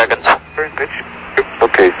 60 seconds. We're in good shape.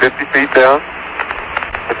 Okay, 50 feet down.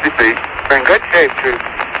 50 feet. We're in good shape, too.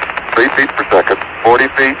 3 feet per second. 40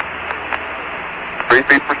 feet. 3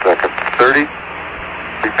 feet per second. 30.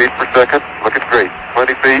 3 feet per second. Looking great.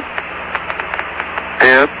 20 feet.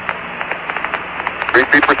 10. 3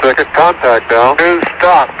 feet per second. Contact down. 2.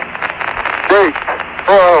 Stop. Brake.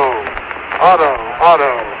 Slow. Auto.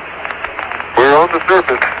 We're on the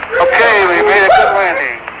surface. Okay, we made a good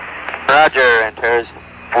landing. Roger, enters.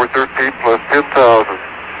 413 plus 10,000.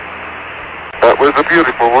 That was a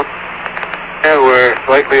beautiful one. Yeah, we're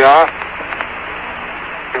slightly off.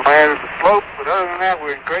 We landed the slope, but other than that,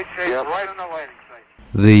 we're in great shape. Yep. Right on the landing site.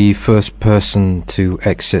 The first person to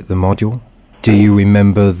exit the module. Do you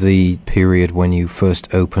remember the period when you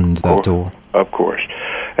first opened that door? Of course.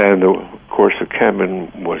 And of course the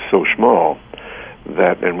cabin was so small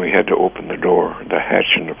that then we had to open the door, the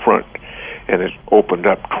hatch in the front, and it opened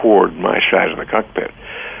up toward my side of the cockpit.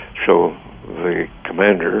 So the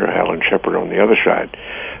commander, Alan Shepard, on the other side,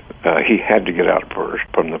 he had to get out first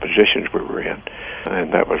from the positions we were in.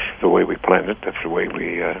 And that was the way we planned it. That's the way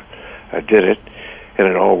we did it. And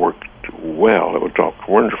it all worked well. It worked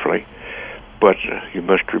wonderfully. But you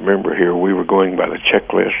must remember here, we were going by the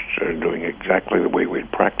checklist, doing exactly the way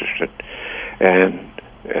we'd practiced it. And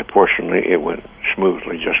fortunately, it went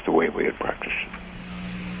smoothly, just the way we had practiced it.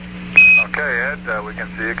 Okay, Ed, we can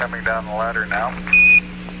see you coming down the ladder now. Okay,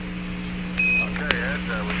 Ed,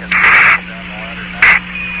 we can see you coming down the ladder now.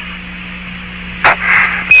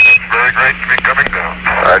 It's very great to be coming down.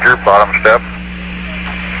 Roger, bottom step.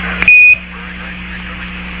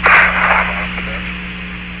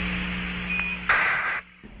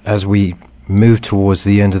 As we move towards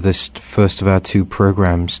the end of this first of our two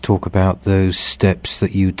programs, talk about those steps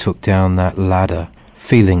that you took down that ladder.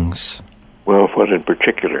 Feelings. Well, what in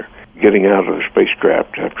particular? Getting out of the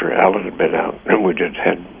spacecraft after Alan had been out, and we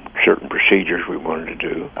had certain procedures we wanted to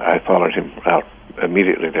do. I followed him out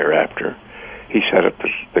immediately thereafter. He set up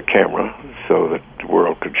the camera so that the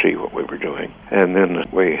world could see what we were doing. And then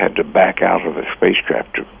we had to back out of the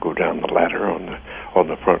spacecraft to go down the ladder on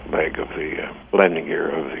the front leg of the landing gear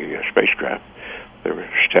of the spacecraft. There were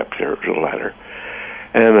steps there, it was a ladder.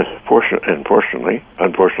 And unfortunately,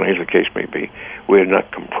 as the case may be, we had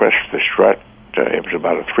not compressed the strut. It was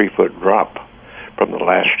about a 3-foot drop from the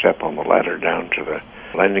last step on the ladder down to the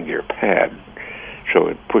landing gear pad. So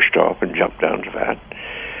it pushed off and jumped down to that.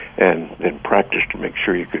 And then practiced to make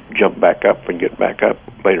sure you could jump back up and get back up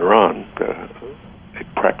later on.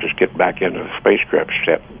 Practice get back into the spacecraft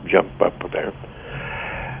step, jump up there.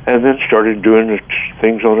 And then started doing the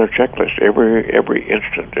things on our checklist. Every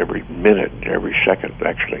instant, every minute, every second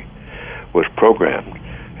actually was programmed.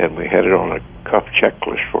 And we had it on a cuff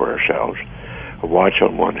checklist for ourselves. A watch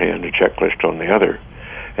on one hand, a checklist on the other.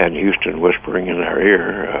 And Houston whispering in our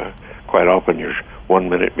ear, quite often you're 1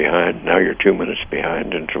 minute behind, now you're 2 minutes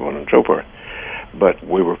behind, and so on and so forth. But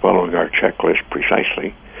we were following our checklist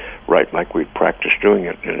precisely, right like we practiced doing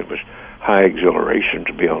it, and it was high exhilaration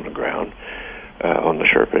to be on the ground, on the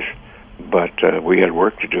surface. But we had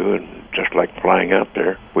work to do, and just like flying out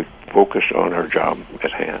there, we focused on our job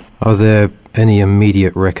at hand. Are there any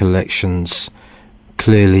immediate recollections?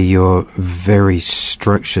 Clearly you're very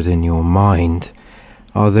structured in your mind.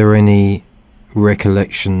 Are there any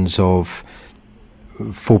recollections of,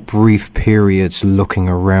 for brief periods, looking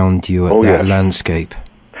around you at that landscape?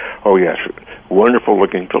 Oh, yes. Wonderful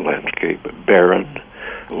looking to landscape, barren,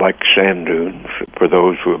 like sand dunes. For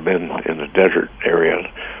those who have been in the desert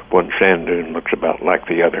area, one sand dune looks about like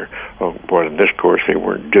the other. But in this course, they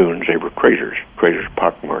weren't dunes, they were craters. Craters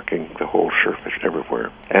pockmarking the whole surface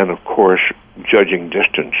everywhere. And of course, judging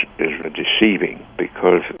distance is deceiving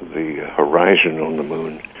because the horizon on the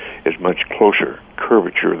moon is much closer.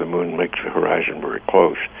 Curvature of the moon makes the horizon very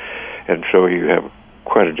close. And so you have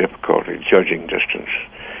quite a difficulty judging distance.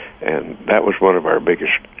 And that was one of our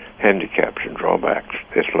biggest handicaps and drawbacks.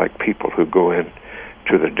 It's like people who go in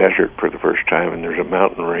to the desert for the first time and there's a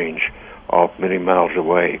mountain range off many miles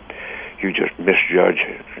away. You just misjudge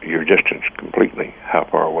your distance completely, how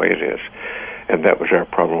far away it is. And that was our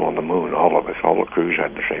problem on the moon, all of us. All the crews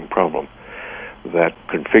had the same problem. That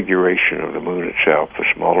configuration of the moon itself, the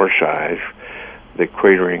smaller size, the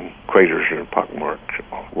craters and pockmarks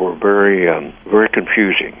were very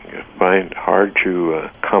confusing. You find it hard to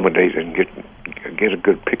accommodate and get a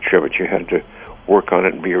good picture of it. You had to work on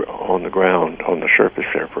it and be on the ground, on the surface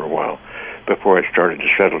there for a while before it started to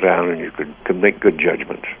settle down and you could make good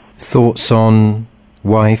judgments. Thoughts on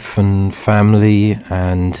wife and family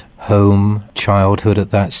and home, childhood at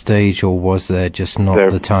that stage, or was there just not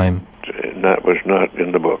the time? That was not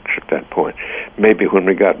in the books at that point. Maybe when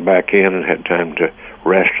we got back in and had time to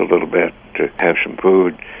rest a little bit, to have some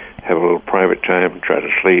food, have a little private time, try to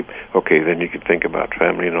sleep, okay, then you could think about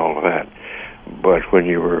family and all of that. but when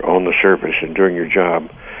you were on the surface and doing your job,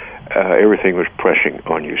 everything was pressing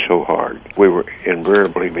on you so hard. We were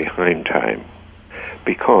invariably behind time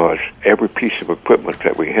because every piece of equipment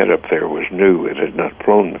that we had up there was new. It had not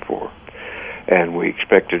flown before. And we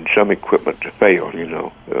expected some equipment to fail,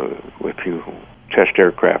 If you test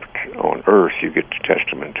aircraft on Earth, you get to test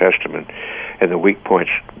them, and the weak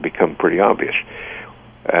points become pretty obvious.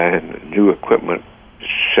 And new equipment,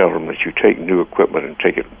 seldom that you take new equipment and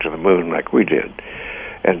take it to the moon like we did.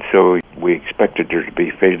 And so we expected there to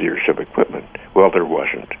be failures of equipment. Well, there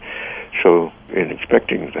wasn't. So in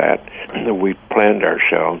expecting that, we planned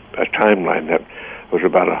ourselves a timeline that was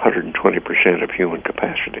about 120% of human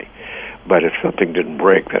capacity. But if something didn't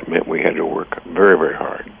break, that meant we had to work very, very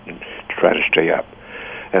hard to try to stay up.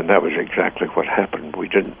 And that was exactly what happened.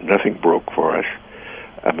 Nothing broke for us.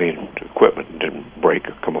 The equipment didn't break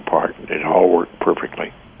or come apart. It all worked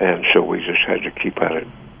perfectly. And so we just had to keep at it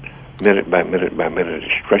minute by minute by minute,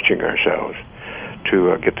 stretching ourselves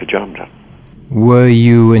to get the job done. Were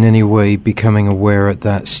you in any way becoming aware at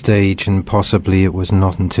that stage, and possibly it was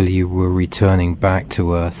not until you were returning back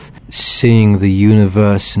to Earth, seeing the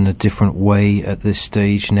universe in a different way at this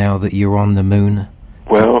stage now that you're on the moon?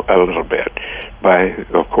 Well, a little bit.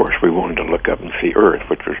 Of course, we wanted to look up and see Earth,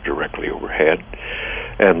 which was directly overhead.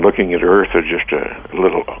 And looking at Earth as just a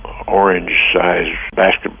little orange-sized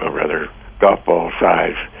golf ball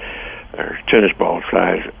size, or tennis ball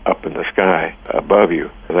size up in the sky above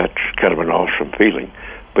you. That's kind of an awesome feeling.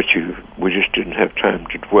 But we just didn't have time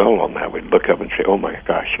to dwell on that. We'd look up and say, oh my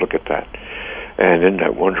gosh, look at that. And isn't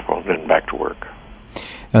that wonderful? And then back to work.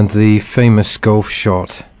 And the famous golf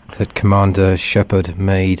shot that Commander Shepard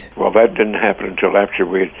made. Well, that didn't happen until after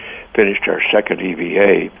we had finished our second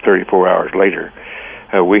EVA, 34 hours later.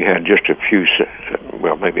 We had just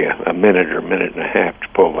maybe a minute or a minute and a half to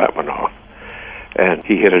pull that one off. And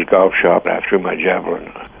he hit his golf shot, I threw my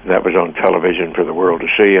javelin. That was on television for the world to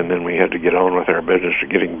see, and then we had to get on with our business of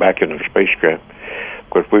getting back into the spacecraft. Of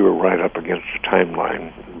course, we were right up against the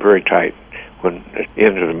timeline, very tight, when at the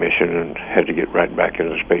end of the mission, and had to get right back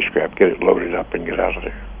into the spacecraft, get it loaded up, and get out of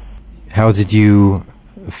there. How did you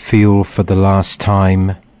feel for the last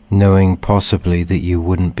time, knowing possibly that you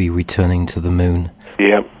wouldn't be returning to the moon?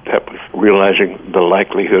 Yeah, that was realizing the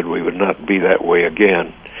likelihood we would not be that way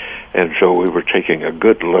again. And so we were taking a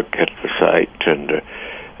good look at the site and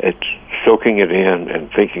soaking it in and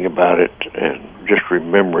thinking about it and just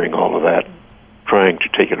remembering all of that, trying to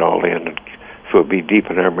take it all in. And so it'd be deep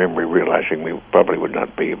in our memory, realizing we probably would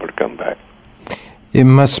not be able to come back. It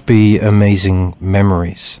must be amazing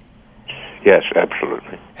memories. Yes,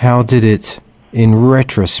 absolutely. How did it, in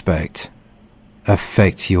retrospect,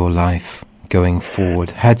 affect your life going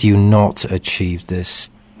forward? Had you not achieved this?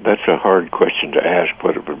 That's a hard question to ask,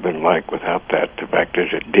 what it would have been like without that. The fact is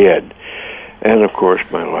it did. And, of course,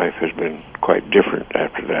 my life has been quite different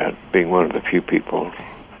after that, being one of the few 12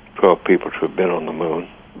 people to have been on the moon,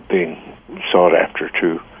 being sought after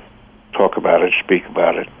to talk about it, speak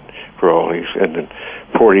about it for all these. And then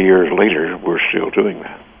 40 years later, we're still doing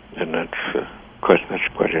that. And that's quite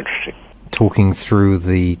interesting. Talking through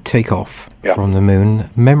the takeoff from the moon,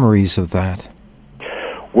 memories of that?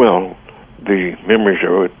 Well, the memories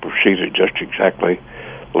of it proceeded just exactly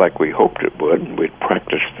like we hoped it would. We'd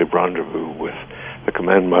practiced the rendezvous with the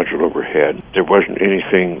command module overhead. There wasn't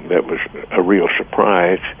anything that was a real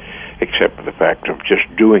surprise except for the fact of just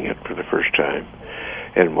doing it for the first time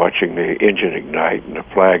and watching the engine ignite and the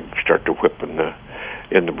flag start to whip in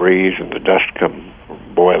the breeze and the dust come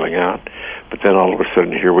boiling out. But then all of a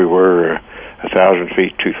sudden here we were 1,000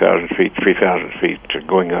 feet, 2,000 feet, 3,000 feet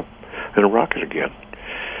going up in a rocket again.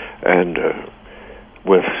 And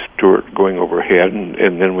with Stuart going overhead,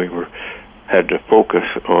 and then we had to focus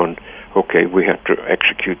on, okay, we have to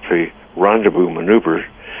execute the rendezvous maneuvers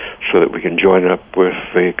so that we can join up with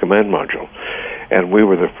the command module. And we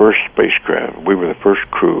were the first spacecraft, we were the first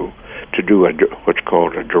crew to do what's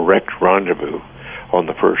called a direct rendezvous on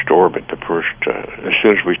the first orbit. As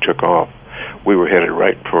soon as we took off, we were headed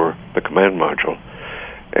right for the command module,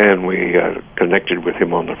 and we connected with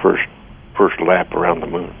him on the first lap around the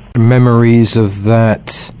moon. Memories of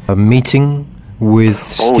that meeting with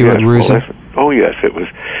Stuart Roosa? Oh yes, it was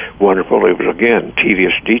wonderful. It was, again,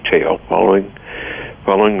 tedious detail, following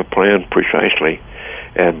the plan precisely.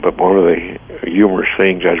 But one of the humorous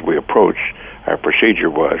things as we approached, our procedure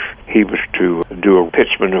was, he was to do a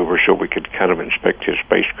pitch maneuver so we could kind of inspect his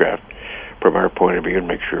spacecraft from our point of view and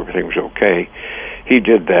make sure everything was okay. He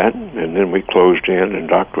did that, and then we closed in and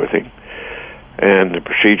docked with him. And the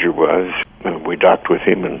procedure was, we docked with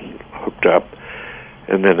him and hooked up,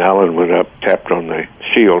 and then Alan went up, tapped on the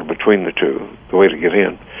shield between the two, the way to get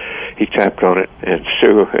in. he tapped on it, and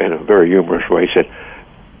Sue, in a very humorous way, said,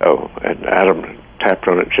 "Oh," and Adam tapped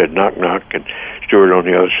on it and said, "Knock, knock," and Stuart on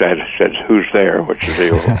the other side said, "Who's there?" which is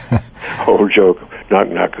the old joke, knock,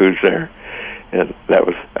 knock, who's there? And that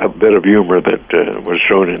was a bit of humor that was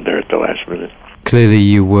thrown in there at the last minute. Clearly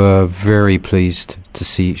you were very pleased to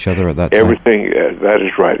see each other at that time. Everything, that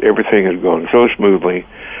is right, everything has gone so smoothly,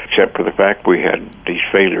 except for the fact we had these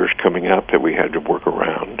failures coming up that we had to work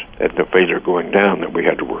around, and the failure going down that we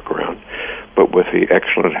had to work around. But with the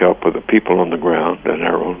excellent help of the people on the ground and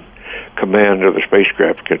our own command of the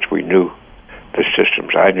spacecraft, because we knew the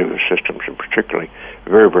systems, I knew the systems in particularly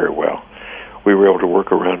very, very well, we were able to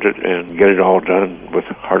work around it and get it all done with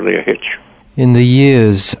hardly a hitch. In the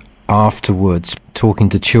years afterwards, talking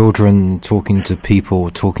to children, talking to people,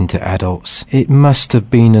 talking to adults, it must have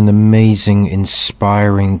been an amazing,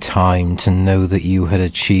 inspiring time to know that you had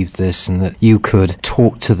achieved this and that you could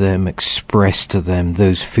talk to them, express to them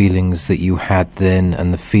those feelings that you had then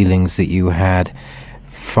and the feelings that you had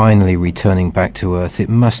finally returning back to Earth. It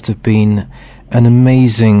must have been an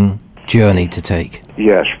amazing journey to take.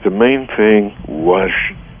 Yes, the main thing was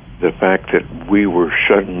the fact that we were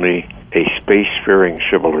suddenly a spacefaring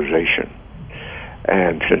civilization.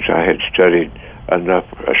 And since I had studied enough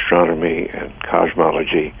astronomy and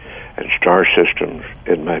cosmology and star systems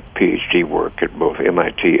in my PhD work at both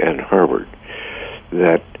MIT and Harvard,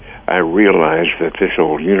 that I realized that this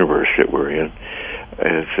old universe that we're in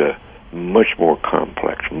is much more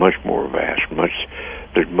complex, much more vast,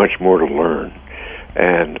 there's much more to learn.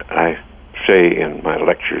 And I say in my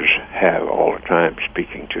lectures, have all the time,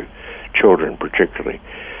 speaking to children particularly,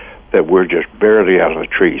 that we're just barely out of the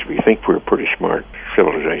trees. We think we're a pretty smart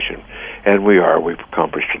civilization, and we are. We've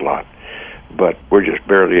accomplished a lot. But we're just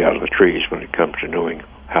barely out of the trees when it comes to knowing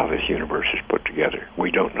how this universe is put together. We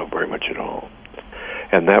don't know very much at all.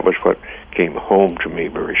 And that was what came home to me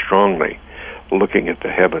very strongly, looking at the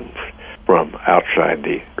heavens from outside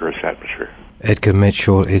the Earth's atmosphere. Edgar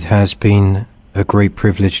Mitchell, it has been a great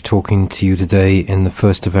privilege talking to you today in the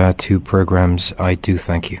first of our two programs. I do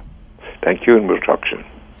thank you. Thank you, and we'll talk soon.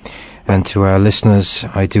 And to our listeners,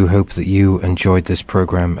 I do hope that you enjoyed this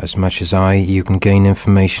program as much as I. You can gain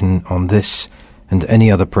information on this and any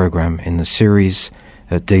other program in the series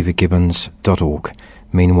at davidgibbons.org.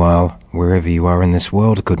 Meanwhile, wherever you are in this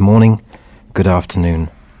world, good morning, good afternoon,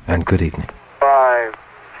 and good evening. 5,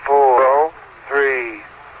 4, 3,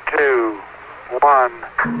 2, 1,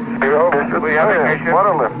 0. We have ignition. What a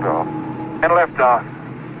liftoff. And liftoff.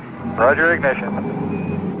 Roger, ignition.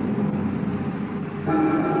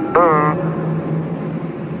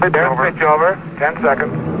 Pitch over. 10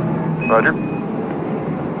 seconds. Roger.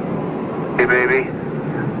 Hey, baby.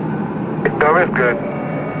 Pitch over is good.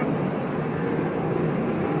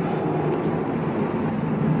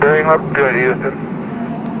 Steering looks good, Houston.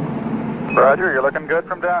 Roger, you're looking good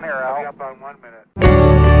from down here, Al. I'll be up on 1 minute.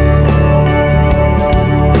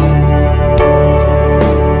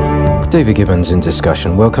 David Gibbons in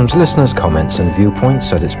Discussion welcomes listeners' comments and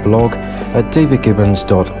viewpoints at its blog at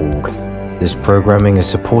davidgibbons.org. This programming is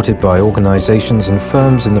supported by organizations and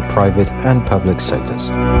firms in the private and public sectors.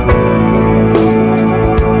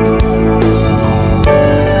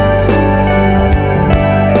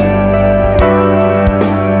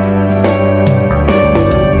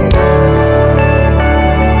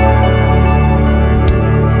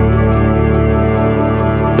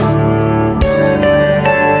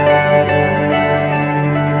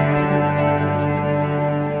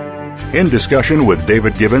 In Discussion with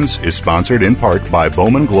David Gibbons is sponsored in part by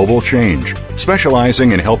Bowman Global Change.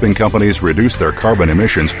 Specializing in helping companies reduce their carbon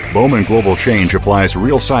emissions, Bowman Global Change applies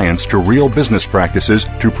real science to real business practices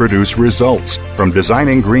to produce results. From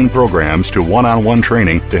designing green programs to one-on-one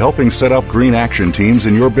training to helping set up green action teams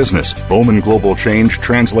in your business, Bowman Global Change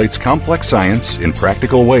translates complex science in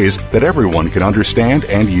practical ways that everyone can understand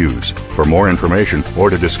and use. For more information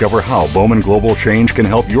or to discover how Bowman Global Change can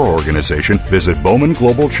help your organization, visit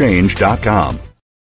bowmanglobalchange.com.